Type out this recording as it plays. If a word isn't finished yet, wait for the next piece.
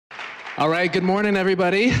All right, good morning,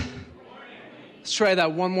 everybody. Let's try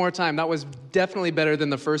that one more time. That was definitely better than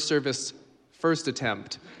the first service first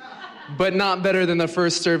attempt, but not better than the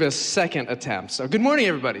first service second attempt. So good morning,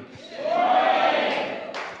 everybody. Good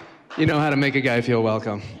morning. You know how to make a guy feel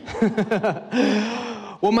welcome.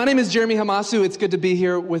 Well, my name is Jeremy Hamasu. It's good to be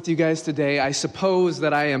here with you guys today. I suppose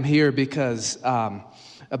that I am here because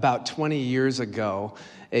about 20 years ago,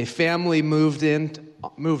 a family moved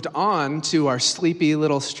on to our sleepy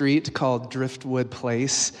little street called Driftwood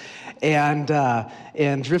Place, and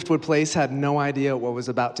Driftwood Place had no idea what was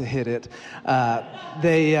about to hit it.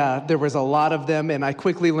 There was a lot of them, and I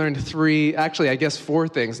quickly learned four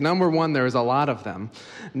things. Number one, there was a lot of them.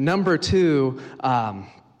 Number two,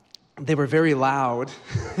 they were very loud.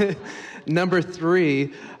 Number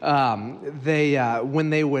three, when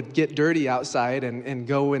they would get dirty outside and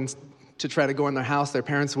go in to try to go in their house, their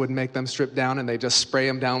parents would make them strip down and they just spray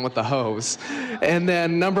them down with the hose. And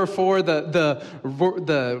then number four, the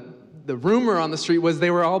rumor on the street was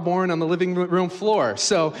they were all born on the living room floor.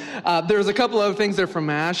 So there's a couple other things. They're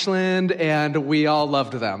from Ashland, and we all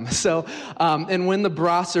loved them. So and when the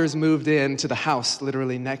Brossers moved into the house,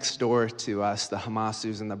 literally next door to us, the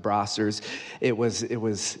Hamasus and the Brossers, it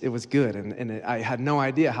was good. And I had no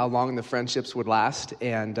idea how long the friendships would last.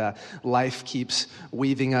 And life keeps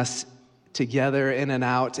weaving us together in and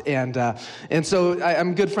out. And so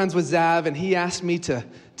I'm good friends with Zav, and he asked me to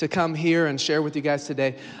come here and share with you guys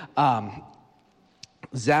today. Zav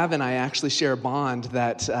and I actually share a bond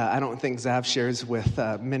that I don't think Zav shares with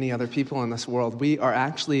many other people in this world. We are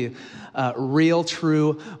actually real,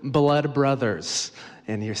 true blood brothers.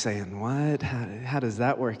 And you're saying, what? How does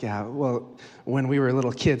that work out? Well, when we were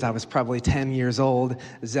little kids, I was probably 10 years old.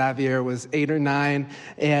 Xavier was 8 or 9.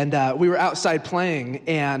 And we were outside playing.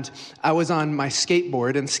 And I was on my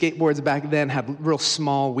skateboard. And skateboards back then had real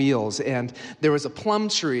small wheels. And there was a plum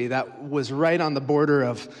tree that was right on the border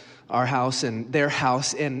of our house and their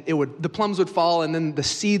house, and the plums would fall, and then the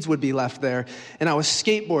seeds would be left there. And I was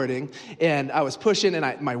skateboarding, and I was pushing,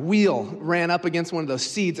 and my wheel ran up against one of those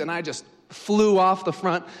seeds, and I just flew off the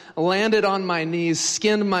front, landed on my knees,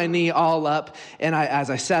 skinned my knee all up, and as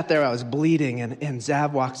I sat there, I was bleeding, and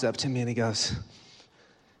Zav walks up to me, and he goes,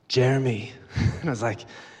 "Jeremy," and I was like,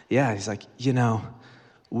 "Yeah." He's like,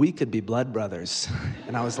 "We could be blood brothers,"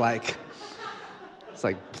 and I was like,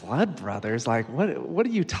 blood brothers? Like, what are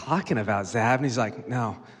you talking about, Zav? And he's like,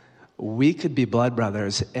 "No, we could be blood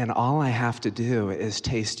brothers, and all I have to do is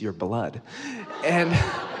taste your blood." And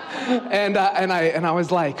I was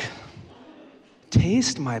like,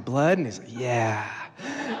 "Taste my blood?" And he's like, "Yeah."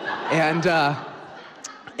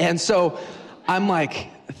 And so I'm like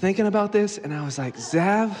thinking about this, and I was like,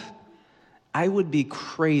 "Zav, I would be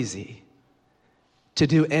crazy to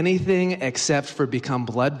do anything except for become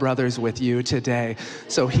blood brothers with you today."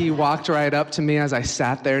 So he walked right up to me as I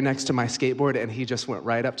sat there next to my skateboard, and he just went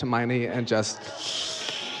right up to my knee and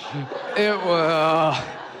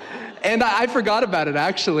and I forgot about it,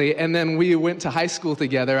 actually. And then we went to high school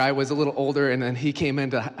together. I was a little older, and then he came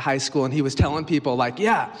into high school, and he was telling people, like,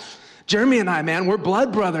 "Yeah, Jeremy and I, man, we're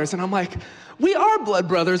blood brothers." And I'm like, "We are blood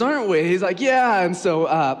brothers, aren't we?" He's like, "Yeah." And so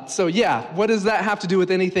yeah, what does that have to do with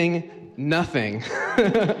anything? Nothing.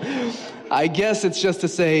 I guess it's just to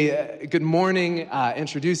say good morning,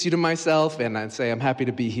 introduce you to myself, and I'd say I'm happy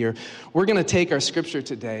to be here. We're going to take our scripture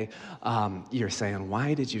today. You're saying,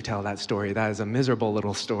 why did you tell that story? That is a miserable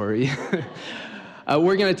little story.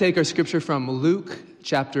 We're going to take our scripture from Luke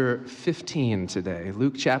chapter 15 today.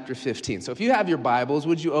 Luke chapter 15. So if you have your Bibles,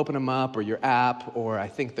 would you open them up, or your app, or I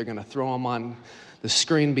think they're going to throw them on the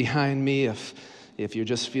screen behind me if you're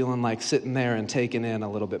just feeling like sitting there and taking in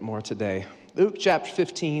a little bit more today. Luke chapter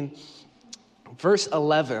 15, verse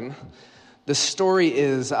 11. The story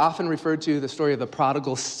is often referred to the story of the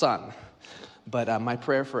prodigal son. But my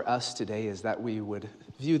prayer for us today is that we would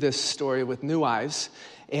view this story with new eyes.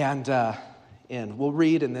 And we'll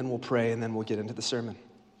read, and then we'll pray, and then we'll get into the sermon.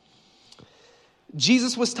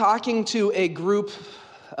 Jesus was talking to a group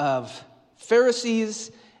of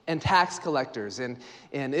Pharisees and tax collectors. And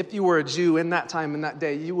if you were a Jew in that time, in that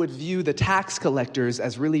day, you would view the tax collectors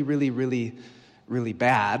as really, really, really, really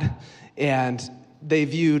bad. And they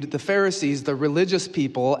viewed the Pharisees, the religious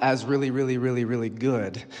people, as really, really, really, really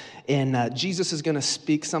good. And Jesus is going to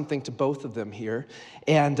speak something to both of them here.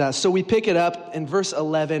 And so we pick it up in verse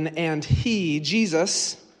 11. And he,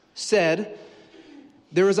 Jesus, said,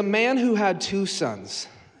 "There was a man who had 2 sons.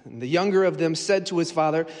 And the younger of them said to his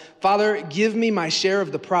father, 'Father, give me my share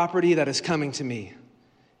of the property that is coming to me.'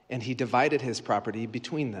 And he divided his property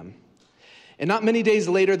between them. And not many days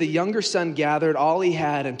later, the younger son gathered all he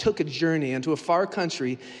had and took a journey into a far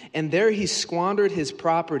country, and there he squandered his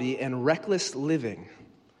property in reckless living.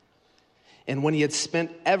 And when he had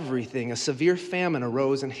spent everything, a severe famine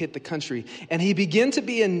arose and hit the country, and he began to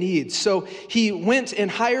be in need. So he went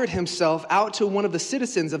and hired himself out to one of the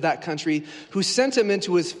citizens of that country, who sent him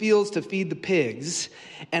into his fields to feed the pigs.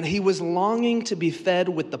 And he was longing to be fed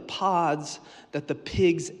with the pods that the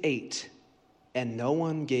pigs ate, and no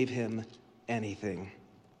one gave him anything.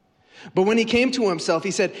 But when he came to himself,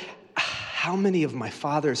 he said, "How many of my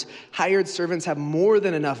father's hired servants have more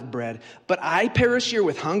than enough bread, but I perish here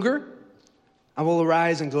with hunger? I will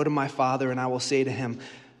arise and go to my father, and I will say to him,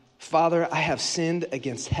 'Father, I have sinned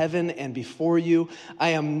against heaven and before you. I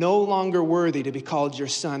am no longer worthy to be called your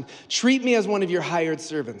son. Treat me as one of your hired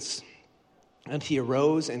servants.' And he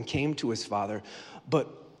arose and came to his father. But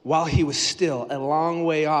while he was still a long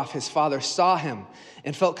way off, his father saw him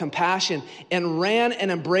and felt compassion and ran and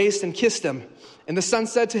embraced and kissed him. And the son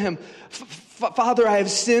said to him, 'Father, I have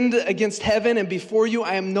sinned against heaven and before you.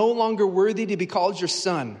 I am no longer worthy to be called your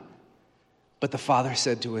son.' But the father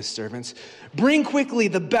said to his servants, 'Bring quickly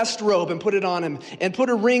the best robe and put it on him, and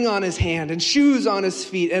put a ring on his hand and shoes on his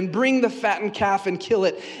feet, and bring the fattened calf and kill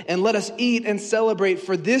it, and let us eat and celebrate.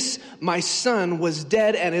 For this my son was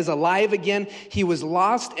dead and is alive again. He was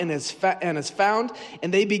lost and is found.'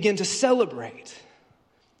 And they begin to celebrate.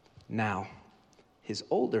 Now his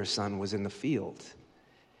older son was in the field.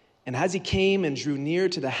 And as he came and drew near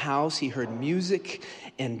to the house, he heard music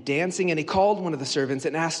and dancing. And he called one of the servants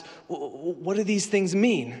and asked, 'What do these things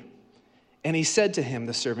mean?' And he said to him,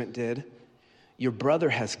 the servant did, 'Your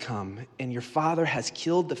brother has come, and your father has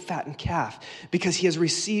killed the fattened calf, because he has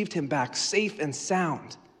received him back safe and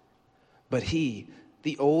sound.' But he,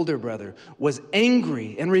 the older brother, was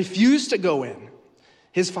angry and refused to go in.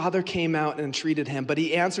 His father came out and entreated him, but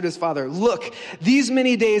he answered his father, 'Look, these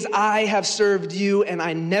many days I have served you, and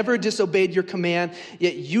I never disobeyed your command,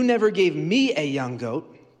 yet you never gave me a young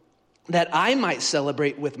goat, that I might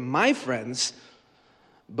celebrate with my friends.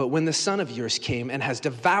 But when the son of yours came and has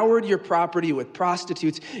devoured your property with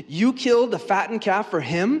prostitutes, you killed the fattened calf for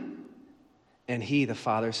him?' And he, the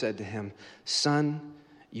father, said to him, 'Son,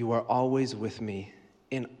 you are always with me,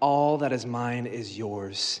 and all that is mine is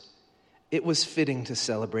yours. It was fitting to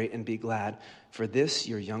celebrate and be glad, for this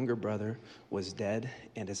your younger brother was dead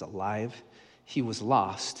and is alive. He was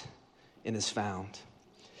lost and is found.'"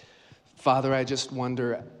 Father, I just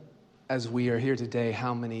wonder, as we are here today,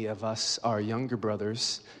 how many of us are younger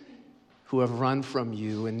brothers who have run from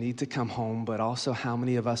you and need to come home, but also how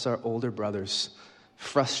many of us are older brothers,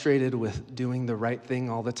 frustrated with doing the right thing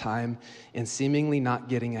all the time and seemingly not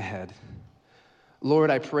getting ahead.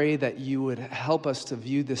 Lord, I pray that you would help us to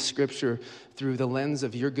view this scripture through the lens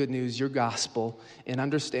of your good news, your gospel, and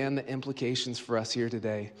understand the implications for us here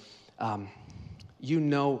today. You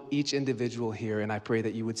know each individual here, and I pray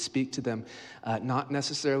that you would speak to them, not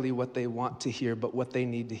necessarily what they want to hear, but what they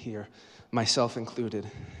need to hear, myself included.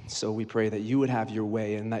 So we pray that you would have your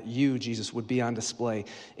way and that you, Jesus, would be on display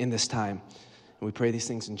in this time. And we pray these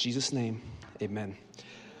things in Jesus' name, amen.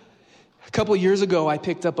 A couple years ago, I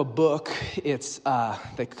picked up a book. It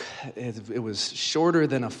was shorter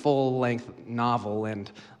than a full-length novel and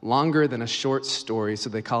longer than a short story, so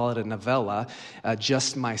they call it a novella,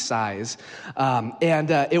 just my size.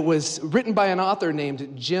 It was written by an author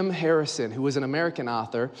named Jim Harrison, who was an American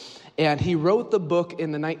author, and he wrote the book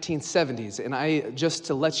in the 1970s. And just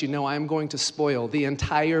to let you know, I'm going to spoil the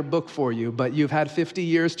entire book for you, but you've had 50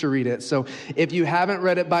 years to read it, so if you haven't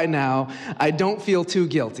read it by now, I don't feel too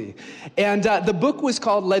guilty. And the book was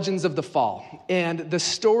called Legends of the Fall, and the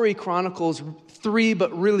story chronicles three,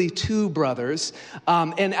 but really two brothers.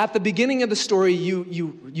 And at the beginning of the story,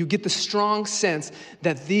 you get the strong sense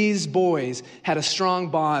that these boys had a strong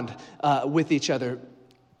bond with each other,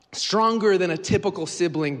 stronger than a typical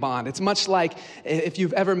sibling bond. It's much like if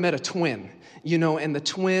you've ever met a twin. And the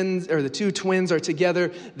twins, or the two twins, are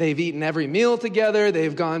together. They've eaten every meal together.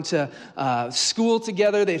 They've gone to school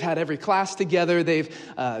together. They've had every class together. They've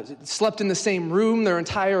slept in the same room their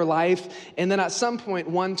entire life. And then at some point,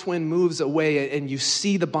 one twin moves away, and you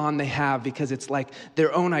see the bond they have, because it's like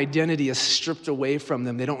their own identity is stripped away from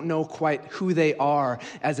them. They don't know quite who they are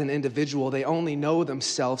as an individual. They only know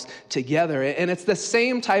themselves together. And it's the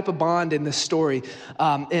same type of bond in this story.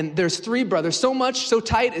 And there's three brothers. So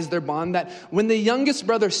tight is their bond that when the youngest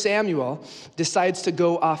brother, Samuel, decides to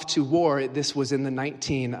go off to war, this was in the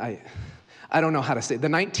I don't know how to say it, the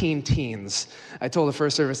 19 teens. I told the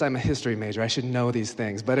first service I'm a history major. I should know these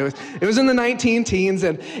things. But it was in the 19 teens.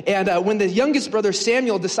 And when the youngest brother,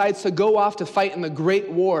 Samuel, decides to go off to fight in the Great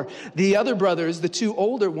War, the other brothers, the two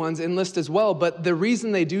older ones, enlist as well. But the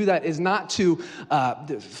reason they do that is not to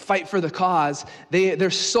fight for the cause.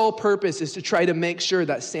 Their sole purpose is to try to make sure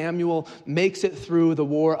that Samuel makes it through the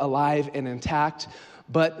war alive and intact.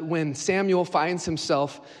 But when Samuel finds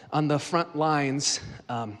himself on the front lines,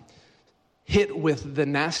 hit with the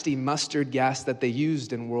nasty mustard gas that they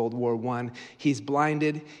used in World War I. He's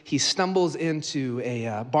blinded. He stumbles into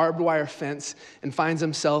a barbed wire fence and finds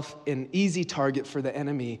himself an easy target for the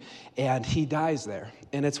enemy, and he dies there.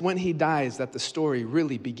 And it's when he dies that the story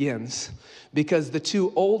really begins, because the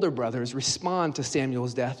two older brothers respond to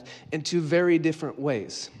Samuel's death in two very different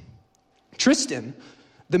ways. Tristan,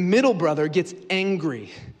 the middle brother, gets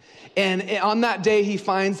angry. And on that day, he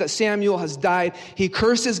finds that Samuel has died. He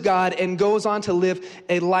curses God and goes on to live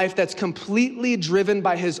a life that's completely driven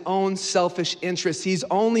by his own selfish interests. He's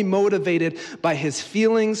only motivated by his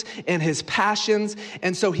feelings and his passions.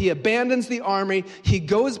 And so he abandons the army. He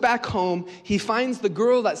goes back home. He finds the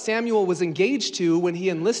girl that Samuel was engaged to when he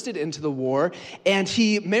enlisted into the war, and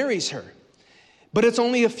he marries her. But it's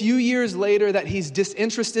only a few years later that he's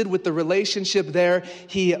disinterested with the relationship there.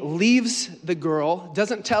 He leaves the girl,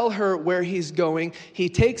 doesn't tell her where he's going. He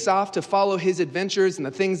takes off to follow his adventures and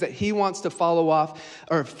the things that he wants to follow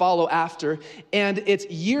after. And it's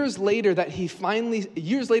years later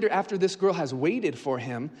after this girl has waited for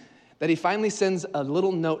him, that he finally sends a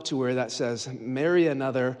little note to her that says, "Marry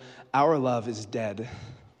another, our love is dead."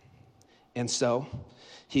 And so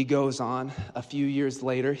he goes on. A few years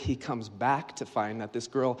later, he comes back to find that this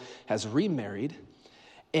girl has remarried,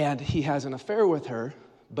 and he has an affair with her,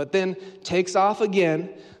 but then takes off again,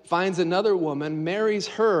 finds another woman, marries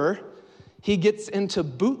her. He gets into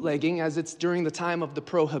bootlegging, as it's during the time of the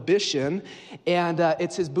Prohibition, and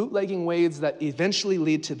it's his bootlegging ways that eventually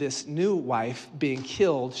lead to this new wife being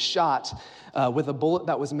killed, shot with a bullet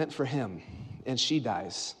that was meant for him, and she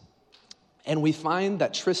dies. And we find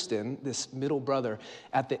that Tristan, this middle brother,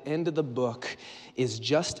 at the end of the book is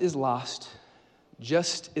just as lost,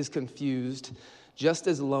 just as confused, just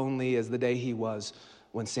as lonely as the day he was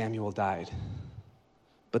when Samuel died.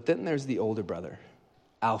 But then there's the older brother,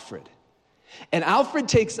 Alfred. And Alfred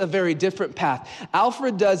takes a very different path.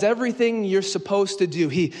 Alfred does everything you're supposed to do.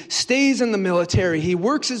 He stays in the military. He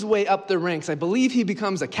works his way up the ranks. I believe he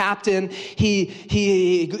becomes a captain.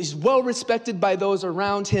 He's well respected by those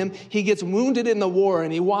around him. He gets wounded in the war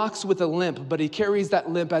and he walks with a limp, but he carries that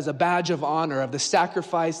limp as a badge of honor of the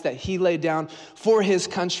sacrifice that he laid down for his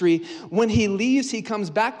country. When he leaves, he comes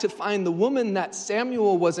back to find the woman that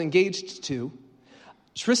Samuel was engaged to,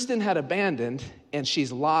 Tristan had abandoned, and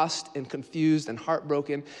she's lost and confused and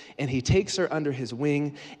heartbroken, and he takes her under his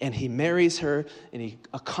wing, and he marries her, and he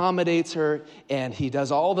accommodates her, and he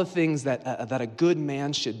does all the things that a good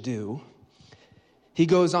man should do. He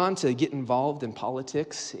goes on to get involved in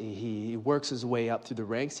politics. He works his way up through the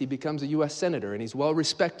ranks. He becomes a U.S. senator, and he's well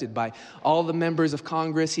respected by all the members of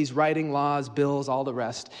Congress. He's writing laws, bills, all the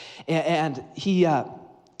rest. And he...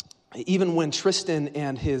 Even when Tristan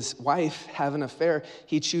and his wife have an affair,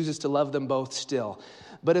 he chooses to love them both still.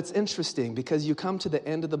 But it's interesting because you come to the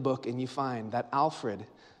end of the book and you find that Alfred,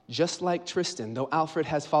 just like Tristan, though Alfred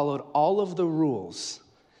has followed all of the rules,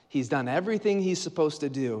 he's done everything he's supposed to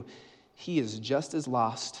do, he is just as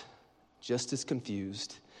lost, just as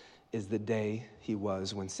confused as the day he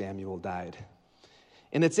was when Samuel died.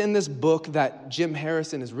 And it's in this book that Jim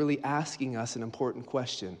Harrison is really asking us an important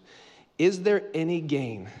question. Is there any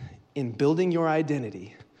gain in building your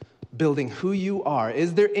identity, building who you are?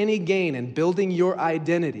 Is there any gain in building your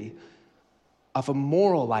identity of a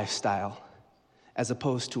moral lifestyle as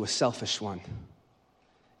opposed to a selfish one?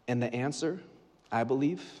 And the answer, I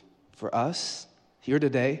believe, for us here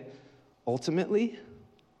today, ultimately,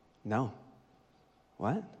 no.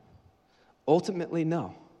 What? Ultimately,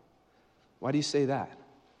 no. Why do you say that?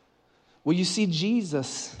 Well, you see,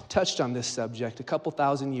 Jesus touched on this subject a couple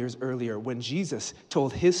thousand years earlier when Jesus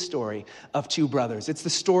told his story of two brothers. It's the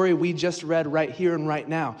story we just read right here and right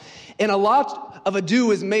now. And a lot of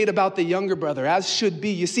ado is made about the younger brother, as should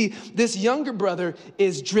be. You see, this younger brother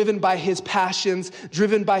is driven by his passions,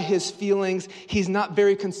 driven by his feelings. He's not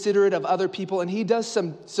very considerate of other people, and he does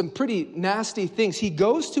some pretty nasty things. He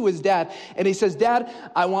goes to his dad, and he says, "Dad,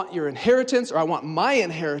 I want your inheritance, or I want my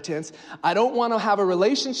inheritance. I don't want to have a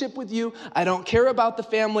relationship with you. you. I don't care about the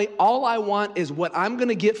family. All I want is what I'm going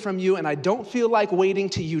to get from you, and I don't feel like waiting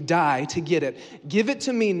till you die to get it. Give it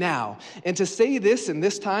to me now. And to say this in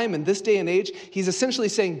this time, in this day and age, he's essentially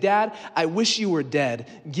saying, Dad, I wish you were dead.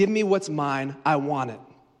 Give me what's mine. I want it.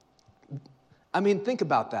 I mean, think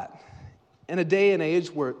about that. In a day and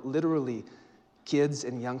age where literally kids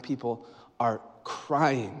and young people are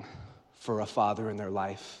crying for a father in their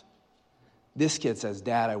life, this kid says,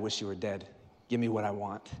 Dad, I wish you were dead. Give me what I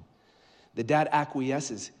want. The dad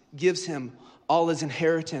acquiesces, gives him all his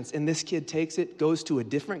inheritance, and this kid takes it, goes to a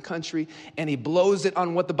different country, and he blows it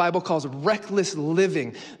on what the Bible calls reckless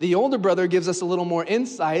living. The older brother gives us a little more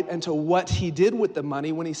insight into what he did with the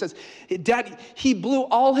money when he says, Dad, he blew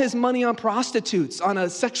all his money on prostitutes, on a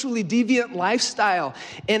sexually deviant lifestyle.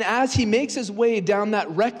 And as he makes his way down that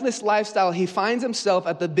reckless lifestyle, he finds himself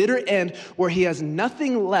at the bitter end where he has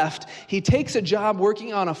nothing left. He takes a job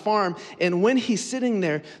working on a farm, and when he's sitting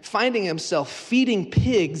there finding himself feeding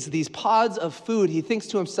pigs these pods of food, he thinks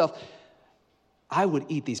to himself, I would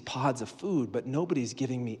eat these pods of food, but nobody's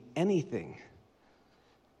giving me anything.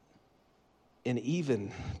 And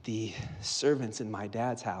even the servants in my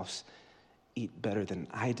dad's house eat better than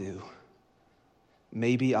I do.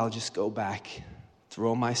 Maybe I'll just go back,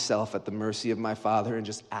 throw myself at the mercy of my father, and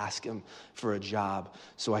just ask him for a job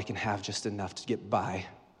so I can have just enough to get by.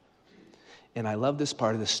 And I love this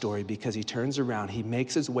part of the story because he turns around, he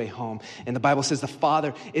makes his way home, and the Bible says the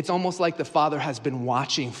father, it's almost like the father has been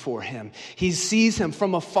watching for him. He sees him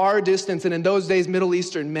from a far distance, and in those days, Middle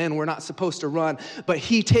Eastern men were not supposed to run, but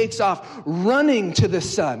he takes off running to the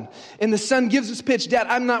son. And the son gives his pitch, Dad,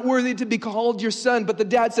 I'm not worthy to be called your son, but the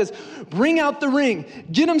dad says, bring out the ring,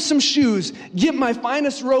 get him some shoes, get my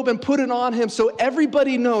finest robe and put it on him so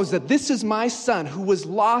everybody knows that this is my son who was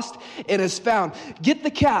lost and is found. Get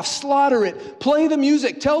the calf, slaughter it, play the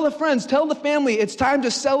music, tell the friends, tell the family, it's time to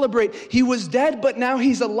celebrate. He was dead, but now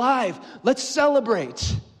he's alive. Let's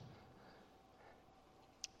celebrate.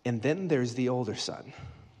 And then there's the older son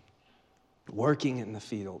working in the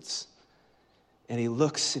fields. And he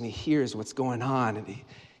looks and he hears what's going on. And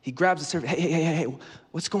he grabs the servant. Hey,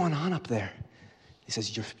 what's going on up there? He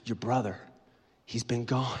says, your brother, he's been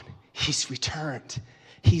gone. He's returned.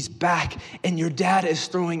 He's back, and your dad is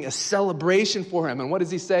throwing a celebration for him. And what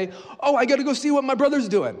does he say? Oh, I got to go see what my brother's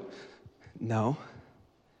doing. No,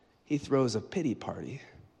 he throws a pity party.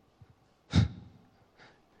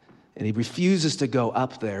 And he refuses to go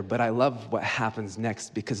up there. But I love what happens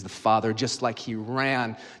next because the father, just like he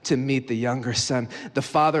ran to meet the younger son, the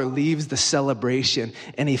father leaves the celebration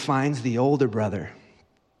and he finds the older brother.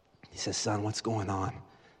 He says, son, what's going on?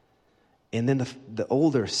 And then the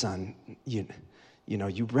older son, you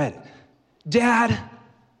read it. Dad,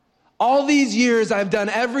 all these years I've done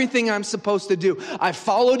everything I'm supposed to do. I've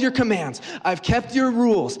followed your commands. I've kept your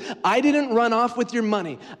rules. I didn't run off with your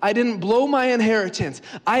money. I didn't blow my inheritance.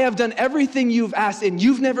 I have done everything you've asked, and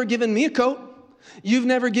you've never given me a coat. You've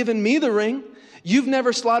never given me the ring. You've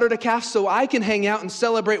never slaughtered a calf so I can hang out and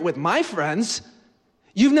celebrate with my friends.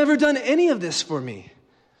 You've never done any of this for me.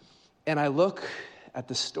 And I look at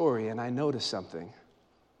the story and I notice something.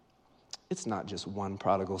 It's not just one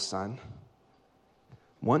prodigal son,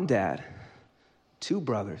 one dad, two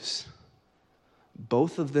brothers.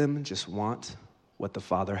 Both of them just want what the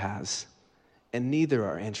father has, and neither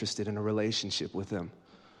are interested in a relationship with him.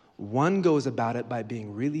 One goes about it by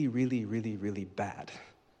being really, really, really, really bad,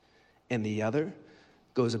 and the other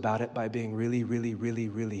goes about it by being really, really, really,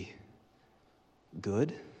 really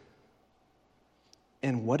good.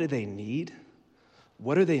 And what do they need?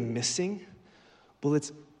 What are they missing? Well,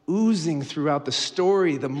 it's oozing throughout the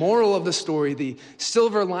story, the moral of the story, the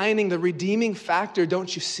silver lining, the redeeming factor,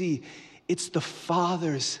 don't you see? It's the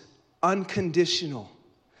father's unconditional,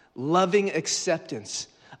 loving acceptance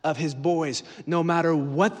of his boys, no matter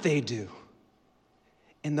what they do.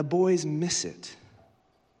 And the boys miss it.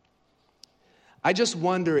 I just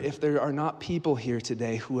wonder if there are not people here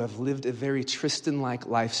today who have lived a very Tristan-like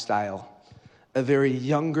lifestyle, a very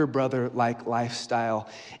younger brother-like lifestyle.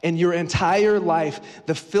 And your entire life,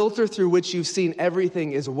 the filter through which you've seen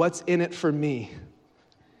everything is what's in it for me.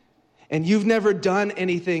 And you've never done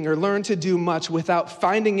anything or learned to do much without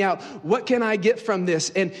finding out, what can I get from this?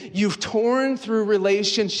 And you've torn through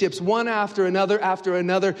relationships one after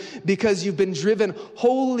another because you've been driven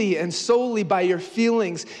wholly and solely by your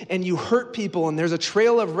feelings, and you hurt people, and there's a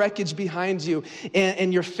trail of wreckage behind you,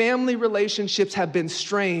 and your family relationships have been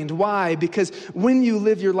strained. Why? Because when you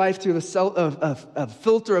live your life through a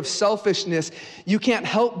filter of selfishness, you can't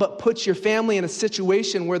help but put your family in a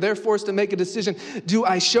situation where they're forced to make a decision. Do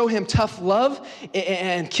I show him tough love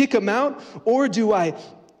and kick him out? Or do I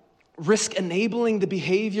risk enabling the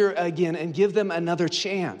behavior again and give them another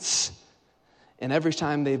chance. And every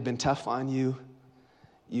time they've been tough on you,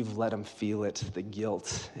 you've let them feel it, the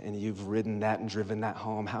guilt, and you've ridden that and driven that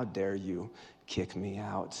home. How dare you kick me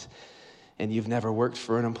out? And you've never worked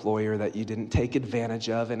for an employer that you didn't take advantage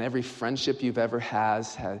of, and every friendship you've ever had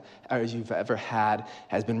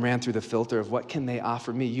has been ran through the filter of what can they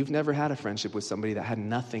offer me. You've never had a friendship with somebody that had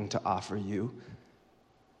nothing to offer you.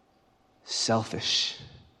 Selfish.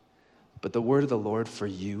 But the word of the Lord for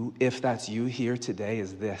you, if that's you here today,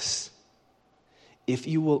 is this: if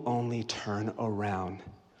you will only turn around,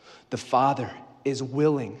 the Father is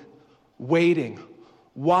willing, waiting,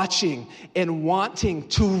 watching, and wanting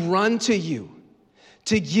to run to you,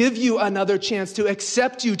 to give you another chance, to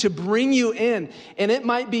accept you, to bring you in. And it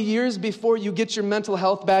might be years before you get your mental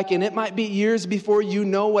health back, and it might be years before you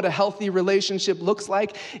know what a healthy relationship looks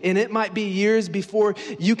like, and it might be years before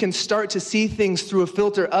you can start to see things through a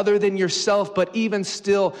filter other than yourself. But even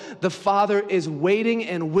still, the Father is waiting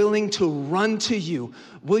and willing to run to you.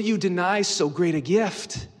 Will you deny so great a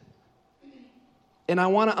gift? And I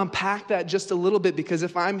want to unpack that just a little bit, because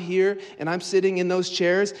if I'm here and I'm sitting in those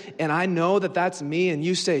chairs and I know that that's me and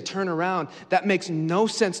you say, turn around, that makes no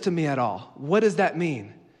sense to me at all. What does that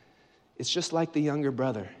mean? It's just like the younger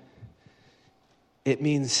brother. It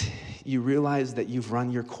means you realize that you've run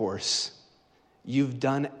your course. You've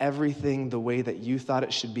done everything the way that you thought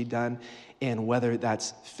it should be done. And whether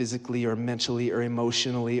that's physically or mentally or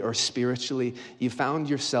emotionally or spiritually, you found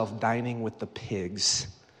yourself dining with the pigs.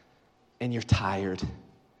 And you're tired,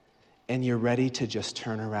 and you're ready to just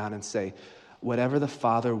turn around and say, whatever the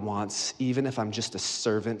Father wants, even if I'm just a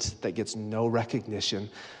servant that gets no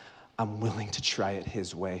recognition, I'm willing to try it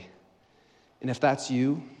His way. And if that's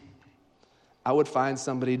you, I would find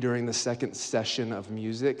somebody during the second session of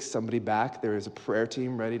music, somebody back, there is a prayer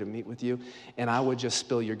team ready to meet with you, and I would just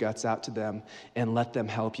spill your guts out to them and let them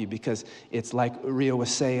help you, because it's like Rio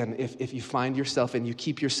was saying, if you find yourself and you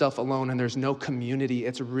keep yourself alone and there's no community,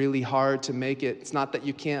 it's really hard to make it. It's not that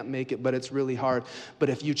you can't make it, but it's really hard. But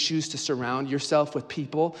if you choose to surround yourself with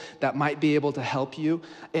people that might be able to help you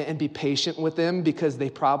and be patient with them, because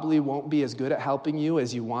they probably won't be as good at helping you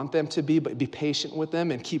as you want them to be, but be patient with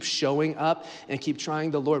them and keep showing up and keep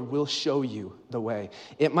trying, the Lord will show you the way.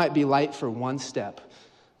 It might be light for one step,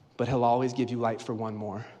 but He'll always give you light for one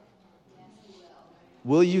more.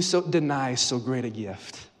 Will you deny so great a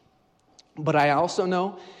gift? But I also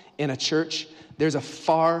know in a church, there's a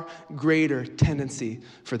far greater tendency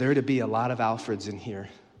for there to be a lot of Alfreds in here,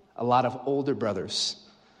 a lot of older brothers.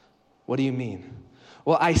 What do you mean?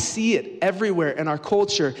 Well, I see it everywhere in our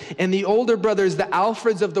culture. And the older brothers, the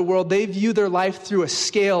Alfreds of the world, they view their life through a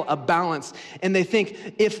scale, a balance. And they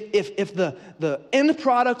think, if the end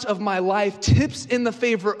product of my life tips in the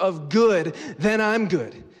favor of good, then I'm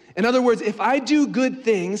good. In other words, if I do good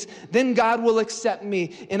things, then God will accept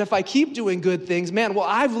me. And if I keep doing good things, man, well,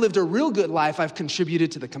 I've lived a real good life. I've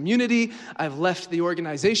contributed to the community. I've left the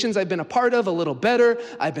organizations I've been a part of a little better.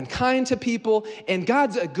 I've been kind to people. And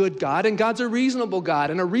God's a good God, and God's a reasonable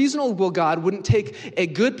God. And a reasonable God wouldn't take a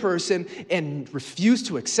good person and refuse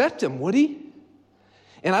to accept him, would He?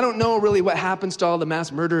 And I don't know really what happens to all the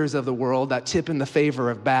mass murderers of the world that tip in the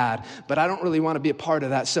favor of bad, but I don't really want to be a part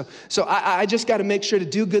of that. So I just got to make sure to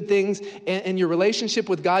do good things. And your relationship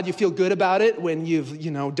with God, you feel good about it when you've,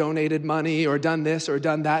 donated money or done this or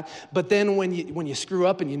done that. But then when you screw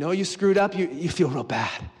up and you screwed up, you feel real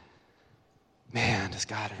bad. Man, does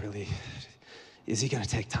God really, is He going to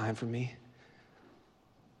take time from me?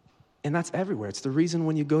 And that's everywhere. It's the reason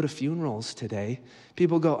when you go to funerals today,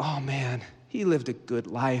 people go, oh man, he lived a good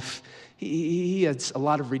life. He had a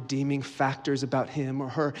lot of redeeming factors about him or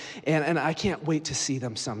her, and I can't wait to see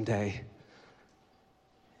them someday.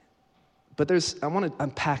 But I want to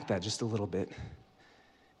unpack that just a little bit.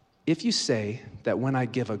 If you say that when I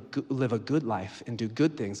live a good life and do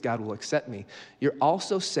good things, God will accept me, you're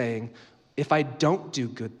also saying if I don't do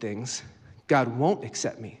good things, God won't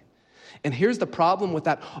accept me. And here's the problem with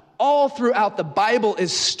that. All throughout the Bible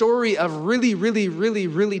is story of really, really, really,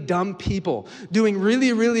 really dumb people doing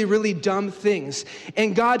really, really, really dumb things.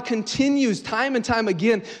 And God continues time and time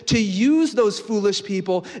again to use those foolish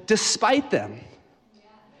people despite them.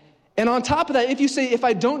 And on top of that, if you say, if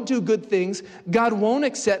I don't do good things, God won't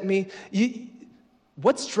accept me,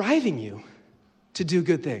 what's driving you to do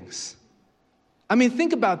good things? I mean,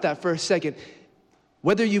 think about that for a second.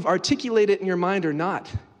 Whether you've articulated it in your mind or not.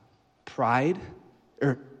 Pride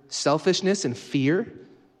or selfishness and fear.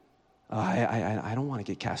 I don't want to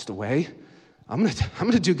get cast away. I'm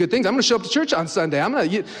gonna do good things. I'm gonna show up to church on Sunday. I'm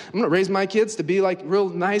gonna raise my kids to be like real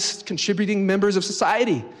nice, contributing members of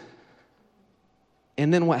society.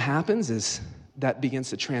 And then what happens is that begins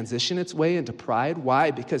to transition its way into pride. Why?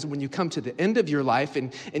 Because when you come to the end of your life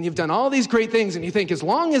and you've done all these great things and you think, as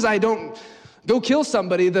long as I don't go kill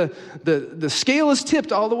somebody, the scale is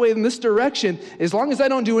tipped all the way in this direction. As long as I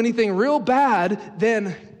don't do anything real bad,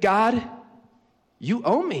 then God, you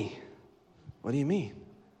owe me. What do you mean?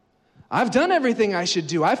 I've done everything I should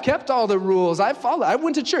do. I've kept all the rules. I've followed. I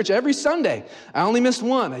went to church every Sunday. I only missed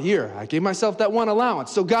one a year. I gave myself that one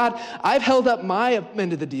allowance. So God, I've held up my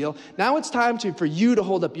end of the deal. Now it's time for you to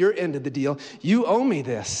hold up your end of the deal. You owe me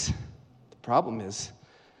this. The problem is,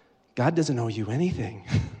 God doesn't owe you anything.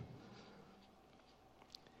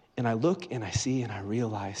 And I look and I see and I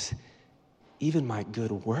realize, even my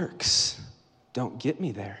good works don't get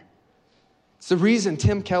me there. It's the reason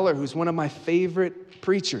Tim Keller, who's one of my favorite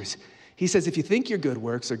preachers, he says, if you think your good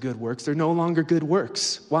works are good works, they're no longer good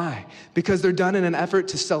works. Why? Because they're done in an effort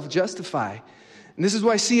to self-justify. And this is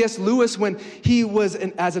why C.S. Lewis, when he was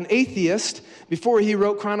as an atheist, before he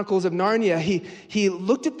wrote Chronicles of Narnia, he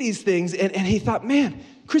looked at these things and he thought, man,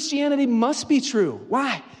 Christianity must be true.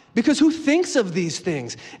 Why? Because who thinks of these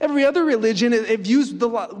things? Every other religion, it views the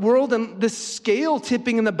world and the scale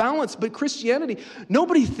tipping in the balance, but Christianity,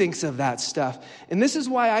 nobody thinks of that stuff. And this is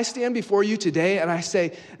why I stand before you today and I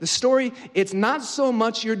say, the story, it's not so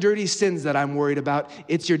much your dirty sins that I'm worried about,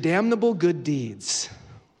 it's your damnable good deeds.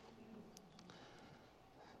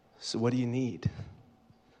 So what do you need?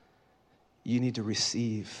 You need to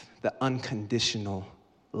receive the unconditional,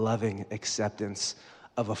 loving acceptance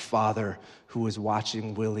of a Father who is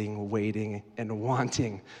watching, willing, waiting, and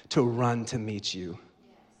wanting to run to meet you.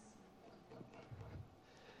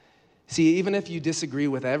 See, even if you disagree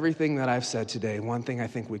with everything that I've said today, one thing I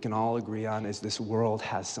think we can all agree on is this world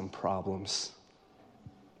has some problems.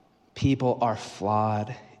 People are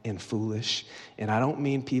flawed and foolish. And I don't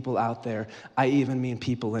mean people out there. I even mean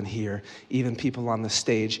people in here, even people on the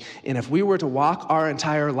stage. And if we were to walk our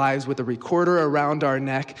entire lives with a recorder around our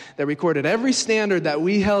neck that recorded every standard that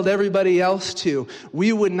we held everybody else to,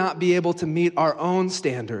 we would not be able to meet our own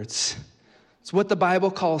standards. It's what the Bible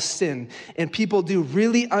calls sin. And people do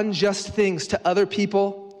really unjust things to other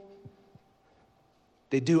people.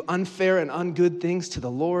 They do unfair and ungood things to the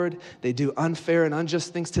Lord. They do unfair and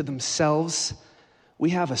unjust things to themselves. We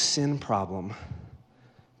have a sin problem,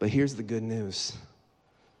 but here's the good news.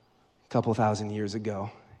 A couple thousand years ago,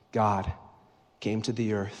 God came to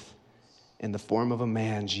the earth in the form of a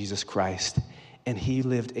man, Jesus Christ, and he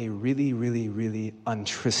lived a really, really, really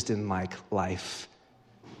un-Tristan-like life.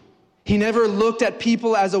 He never looked at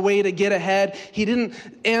people as a way to get ahead. He didn't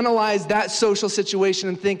analyze that social situation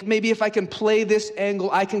and think, maybe if I can play this angle,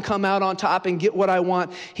 I can come out on top and get what I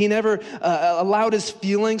want. He never allowed his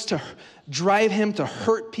feelings to drive him to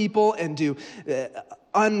hurt people and do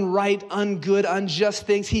unright, ungood, unjust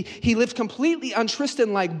things. He lived completely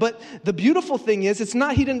un-Tristan-like. But the beautiful thing is, it's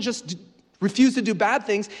not he didn't just refuse to do bad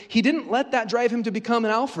things. He didn't let that drive him to become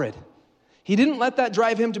an Alfred. He didn't let that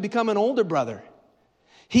drive him to become an older brother.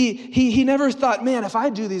 He never thought, man, if I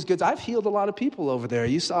do these goods, I've healed a lot of people over there.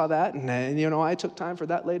 You saw that, and I took time for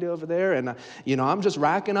that lady over there, and I'm just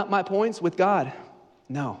racking up my points with God.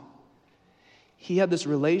 No. He had this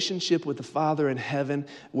relationship with the Father in heaven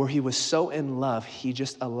where he was so in love, he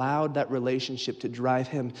just allowed that relationship to drive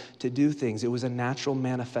him to do things. It was a natural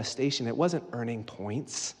manifestation. It wasn't earning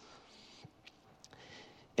points.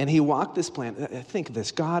 And he walked this planet. Think of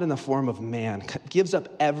this. God in the form of man gives up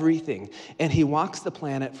everything. And he walks the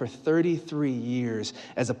planet for 33 years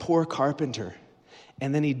as a poor carpenter.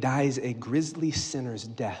 And then he dies a grisly sinner's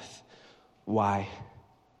death. Why?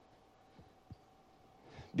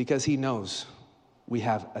 Because he knows we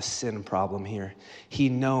have a sin problem here. He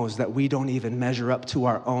knows that we don't even measure up to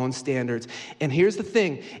our own standards. And here's the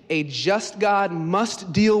thing. A just God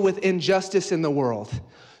must deal with injustice in the world.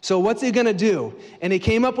 So what's he going to do? And he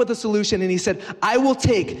came up with a solution and he said, I will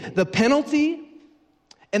take the penalty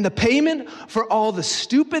and the payment for all the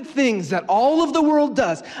stupid things that all of the world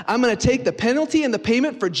does. I'm going to take the penalty and the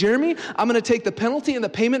payment for Jeremy. I'm going to take the penalty and the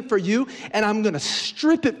payment for you, and I'm going to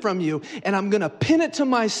strip it from you, and I'm going to pin it to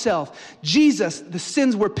myself. Jesus, the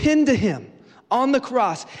sins were pinned to him on the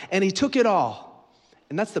cross, and he took it all.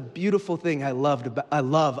 And that's the beautiful thing I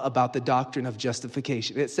love about the doctrine of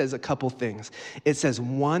justification. It says a couple things. It says,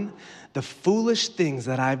 one, the foolish things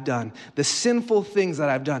that I've done, the sinful things that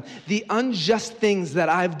I've done, the unjust things that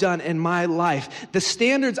I've done in my life, the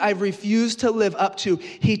standards I've refused to live up to,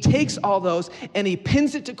 he takes all those and he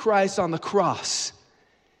pins it to Christ on the cross.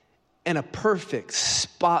 And a perfect,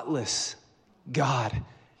 spotless God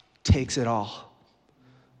takes it all.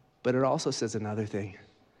 But it also says another thing.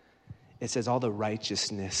 It says all the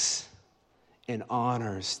righteousness and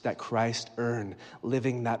honors that Christ earned,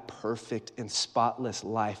 living that perfect and spotless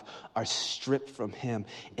life, are stripped from him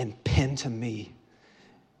and pinned to me.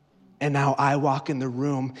 And now I walk in the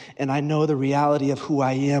room and I know the reality of who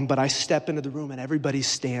I am, but I step into the room and everybody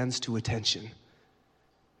stands to attention.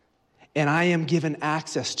 And I am given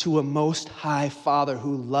access to a most high Father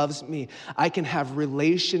who loves me. I can have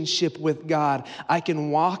relationship with God. I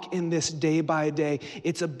can walk in this day by day.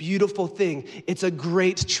 It's a beautiful thing. It's a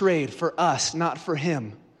great trade for us, not for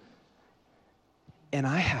him. And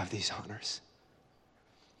I have these honors.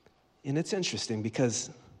 And it's interesting because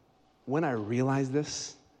when I realize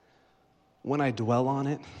this, when I dwell on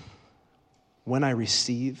it, when I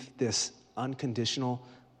receive this unconditional,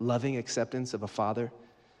 loving acceptance of a Father,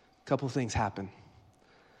 a couple things happen.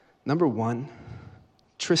 Number one,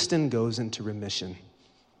 Tristan goes into remission.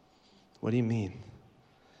 What do you mean?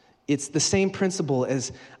 It's the same principle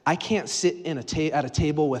as I can't sit at a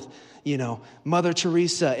table with, Mother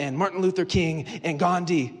Teresa and Martin Luther King and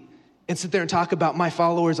Gandhi and sit there and talk about my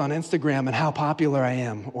followers on Instagram and how popular I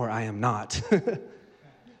am or I am not.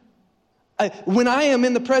 When I am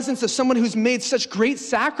in the presence of someone who's made such great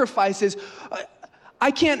sacrifices, I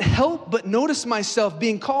can't help but notice myself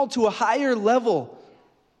being called to a higher level.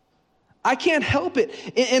 I can't help it.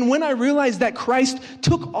 And when I realized that Christ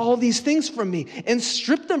took all these things from me and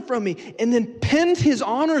stripped them from me and then pinned his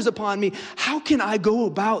honors upon me, how can I go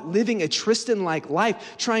about living a Tristan-like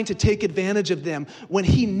life trying to take advantage of them when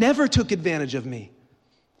he never took advantage of me?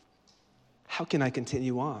 How can I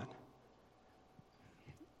continue on?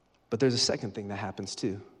 But there's a second thing that happens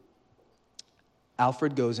too.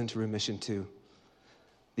 Alfred goes into remission too.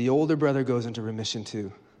 The older brother goes into remission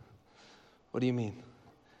too. What do you mean?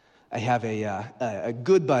 I have a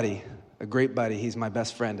good buddy, a great buddy. He's my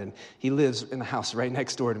best friend, and he lives in the house right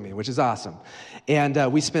next door to me, which is awesome.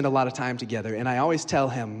 And we spend a lot of time together, and I always tell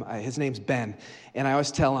him, his name's Ben, and I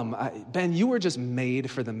always tell him, Ben, you were just made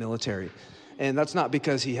for the military. And that's not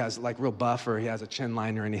because he has real buff or he has a chin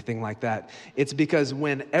line or anything like that. It's because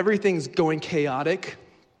when everything's going chaotic,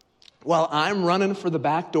 while I'm running for the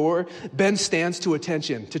back door, Ben stands to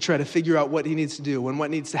attention to try to figure out what he needs to do and what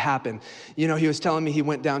needs to happen. He was telling me he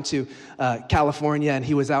went down to California and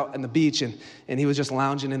he was out on the beach and he was just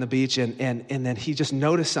lounging in the beach and then he just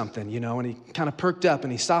noticed something, and he kind of perked up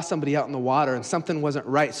and he saw somebody out in the water and something wasn't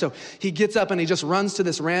right. So he gets up and he just runs to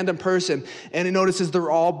this random person and he notices they're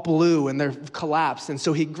all blue and they're collapsed. And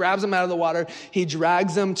so he grabs them out of the water. He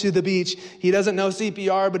drags them to the beach. He doesn't know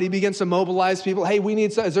CPR, but he begins to mobilize people. Hey,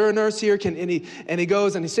 is there a nurse here? And he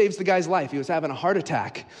goes and he saves the guy's life. He was having a heart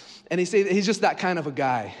attack. And he's just that kind of a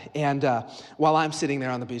guy. And while I'm sitting there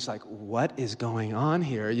on the beach like, what is going on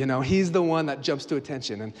here? He's the one that jumps to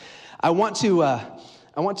attention. And I want you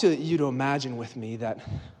to imagine with me that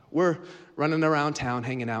we're running around town,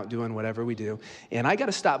 hanging out, doing whatever we do. And I got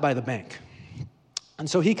to stop by the bank. And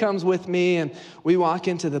so he comes with me and we walk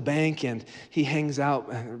into the bank and he hangs out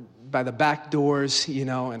by the back doors,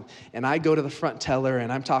 and I go to the front teller and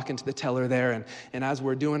I'm talking to the teller there. And as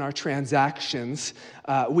we're doing our transactions,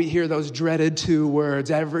 we hear those dreaded two words,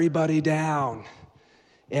 everybody down.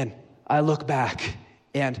 And I look back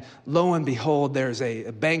and lo and behold, there's a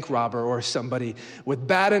bank robber or somebody with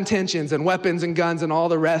bad intentions and weapons and guns and all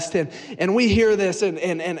the rest. And we hear this and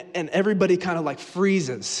everybody kind of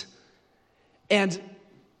freezes. And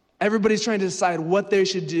everybody's trying to decide what they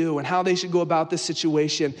should do and how they should go about this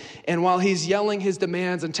situation. And while he's yelling his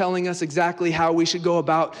demands and telling us exactly how we should go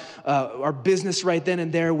about our business right then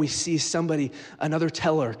and there, we see another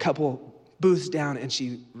teller, a couple booths down, and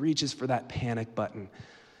she reaches for that panic button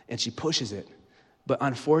and she pushes it. But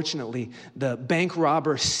unfortunately, the bank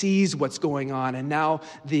robber sees what's going on, and now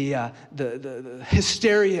the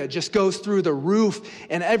hysteria just goes through the roof,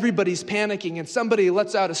 and everybody's panicking, and somebody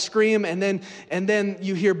lets out a scream, and then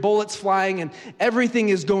you hear bullets flying, and everything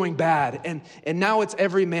is going bad, and now it's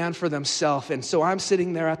every man for themselves. And so I'm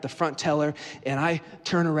sitting there at the front teller, and I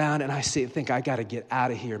turn around and I think I got to get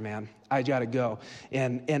out of here, man. I gotta go.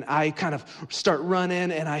 And I kind of start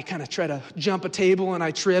running and I kind of try to jump a table and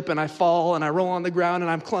I trip and I fall and I roll on the ground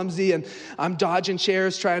and I'm clumsy and I'm dodging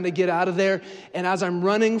chairs trying to get out of there. And as I'm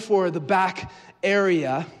running for the back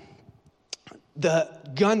area, the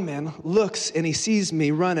gunman looks and he sees me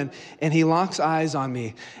running and he locks eyes on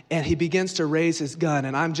me and he begins to raise his gun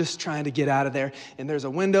and I'm just trying to get out of there. And there's a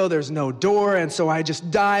window, there's no door. And so I just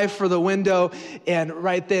dive for the window and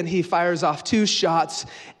right then he fires off 2 shots.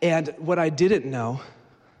 And what I didn't know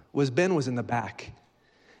was Ben was in the back.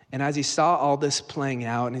 And as he saw all this playing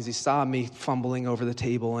out and as he saw me fumbling over the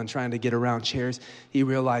table and trying to get around chairs, he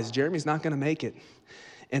realized Jeremy's not going to make it.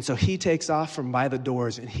 And so he takes off from by the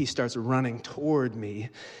doors, and he starts running toward me.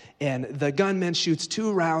 And the gunman shoots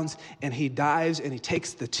 2 rounds, and he dives, and he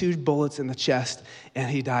takes the 2 bullets in the chest, and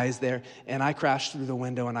he dies there. And I crash through the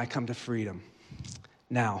window, and I come to freedom.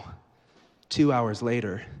 Now, 2 hours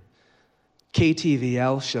later,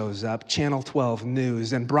 KTVL shows up, Channel 12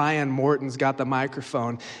 News, and Brian Morton's got the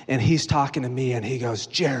microphone, and he's talking to me, and he goes,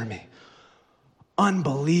 Jeremy,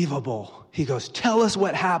 unbelievable. He goes, tell us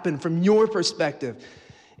what happened from your perspective.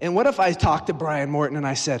 And what if I talked to Brian Morton and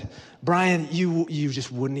I said, Brian, you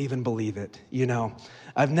just wouldn't even believe it. You know,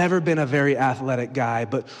 I've never been a very athletic guy,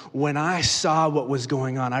 but when I saw what was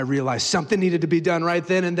going on, I realized something needed to be done right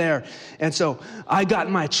then and there. And so I got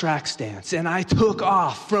in my track stance and I took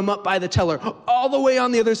off from up by the teller all the way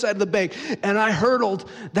on the other side of the bank. And I hurdled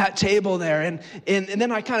that table there. And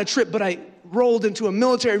then I kind of tripped, but I rolled into a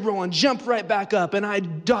military roll and jumped right back up, and I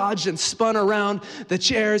dodged and spun around the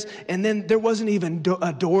chairs, and then there wasn't even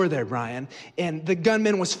a door there, Brian, and the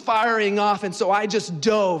gunman was firing off, and so I just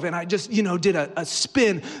dove, and I just, did a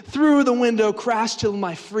spin through the window, crashed to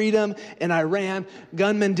my freedom, and I ran.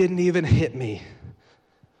 Gunman didn't even hit me.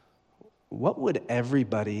 What would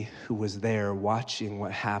everybody who was there watching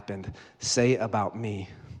what happened say about me?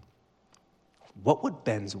 What would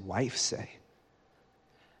Ben's wife say?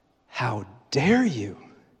 How dare you?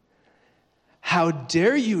 How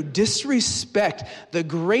dare you disrespect the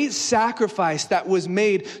great sacrifice that was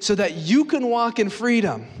made so that you can walk in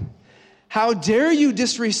freedom? How dare you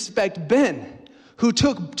disrespect Ben, who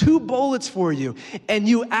took 2 bullets for you, and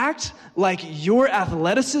you act like your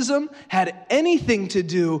athleticism had anything to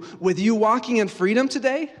do with you walking in freedom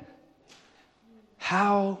today?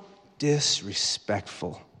 How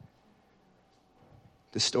disrespectful.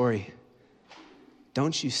 The story.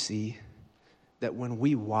 Don't you see that when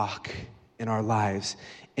we walk in our lives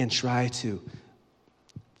and try to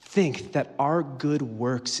think that our good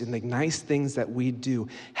works and the nice things that we do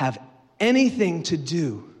have anything to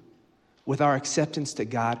do with our acceptance to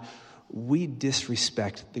God, we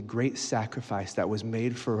disrespect the great sacrifice that was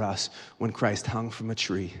made for us when Christ hung from a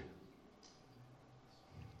tree.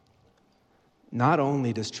 Not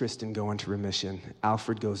only does Tristan go into remission,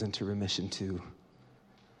 Alfred goes into remission too.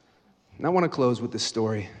 And I want to close with this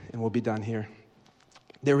story, and we'll be done here.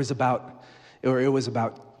 It was about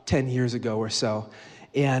 10 years ago or so,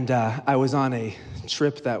 and I was on a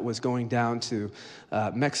trip that was going down to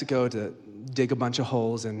Mexico to dig a bunch of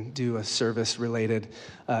holes and do a service-related,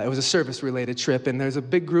 it was a service-related trip, and there's a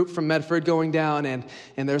big group from Medford going down, and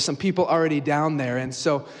there's some people already down there, and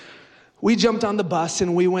so we jumped on the bus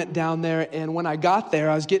and we went down there, and when I got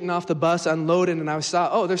there, I was getting off the bus, unloading, and I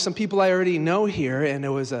saw, there's some people I already know here, and it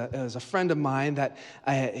was a friend of mine that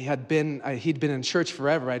he'd been in church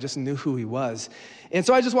forever. I just knew who he was. And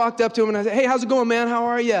so I just walked up to him and I said, hey, how's it going, man? How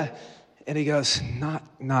are you? And he goes,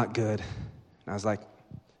 not good. And I was like,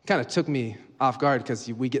 kind of took me off guard because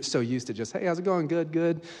we get so used to just, hey, how's it going?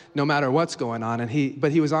 Good, no matter what's going on.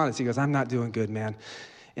 But he was honest. He goes, I'm not doing good, man.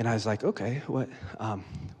 And I was like, okay,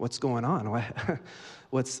 what's going on?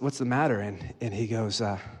 What's the matter? And he goes,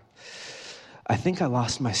 I think I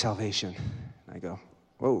lost my salvation. I go,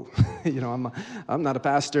 whoa, I'm not a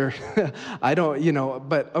pastor. I don't,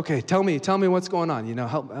 but okay, tell me what's going on.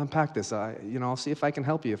 Help unpack this. I'll see if I can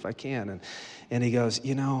help you if I can. And he goes,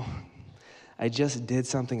 I just did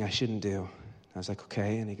something I shouldn't do. I was like,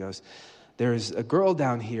 okay. And he goes, there's a girl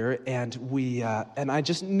down here, and and I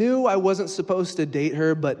just knew I wasn't supposed to date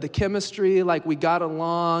her, but the chemistry, we got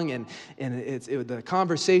along, and the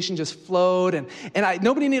conversation just flowed, and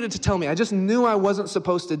nobody needed to tell me. I just knew I wasn't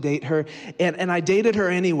supposed to date her, and I dated her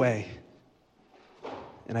anyway.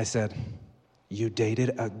 And I said, you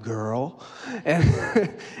dated a girl?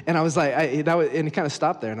 And I was like, and it kind of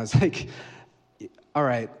stopped there, and I was like, all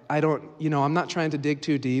right, I'm not trying to dig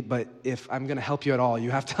too deep, but if I'm going to help you at all, you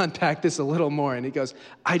have to unpack this a little more. And he goes,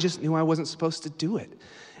 I just knew I wasn't supposed to do it.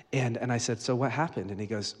 And I said, so what happened? And he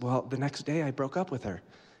goes, well, the next day I broke up with her.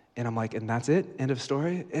 And I'm like, and that's it? End of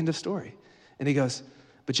story? End of story. And he goes,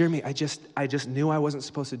 but Jeremy, I just knew I wasn't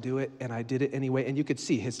supposed to do it, and I did it anyway. And you could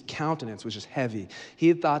see his countenance was just heavy. He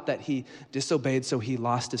had thought that he disobeyed, so he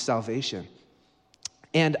lost his salvation.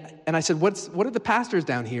 And I said, what are the pastors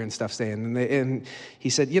down here and stuff saying? And he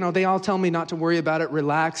said, they all tell me not to worry about it,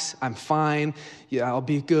 relax, I'm fine, I'll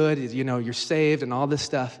be good, you're saved and all this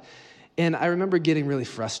stuff. And I remember getting really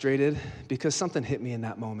frustrated because something hit me in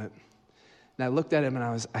that moment. And I looked at him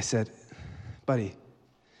and I said, buddy,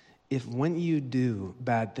 if when you do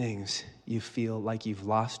bad things, you feel like you've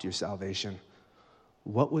lost your salvation,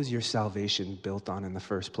 what was your salvation built on in the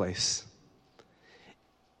first place?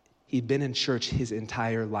 He'd been in church his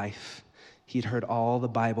entire life. He'd heard all the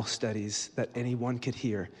Bible studies that anyone could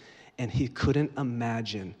hear, and he couldn't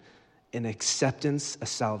imagine an acceptance, a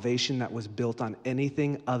salvation that was built on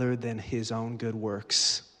anything other than his own good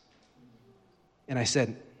works. And I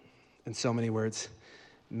said, in so many words,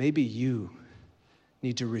 maybe you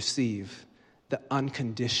need to receive the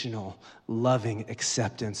unconditional, loving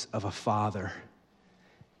acceptance of a father.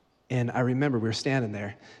 And I remember we were standing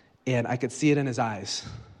there, and I could see it in his eyes.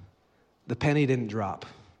 The penny didn't drop.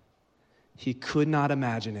 He could not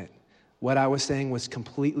imagine it. What I was saying was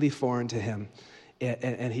completely foreign to him,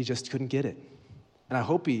 and he just couldn't get it. And I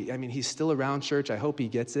hope he's still around church. I hope he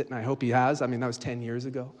gets it, and I hope he has. That was 10 years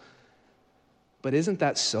ago. But isn't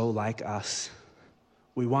that so like us?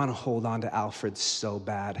 We want to hold on to Alfred so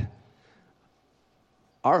bad.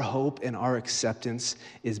 Our hope and our acceptance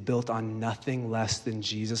is built on nothing less than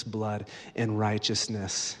Jesus' blood and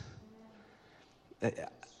righteousness.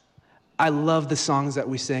 I love the songs that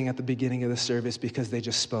we sang at the beginning of the service because they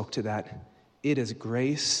just spoke to that. It is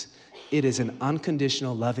grace. It is an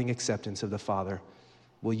unconditional, loving acceptance of the Father.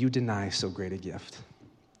 Will you deny so great a gift?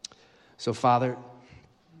 So, Father,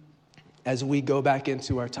 as we go back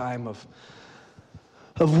into our time of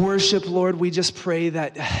worship, Lord, we just pray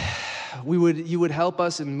that you would help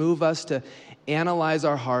us and move us to analyze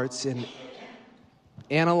our hearts and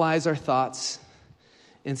analyze our thoughts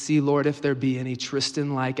and see, Lord, if there be any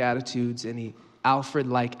Tristan-like attitudes, any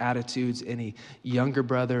Alfred-like attitudes, any younger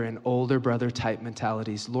brother and older brother type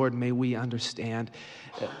mentalities. Lord, may we understand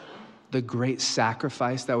the great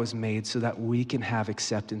sacrifice that was made so that we can have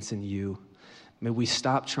acceptance in you. May we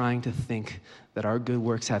stop trying to think that our good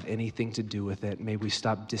works have anything to do with it. May we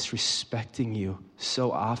stop disrespecting you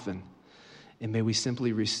so often. And may we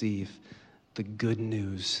simply receive the good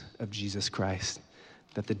news of Jesus Christ,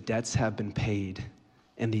 that the debts have been paid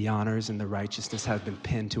and the honors and the righteousness have been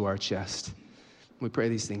pinned to our chest. We pray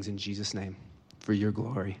these things in Jesus' name for your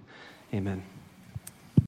glory. Amen.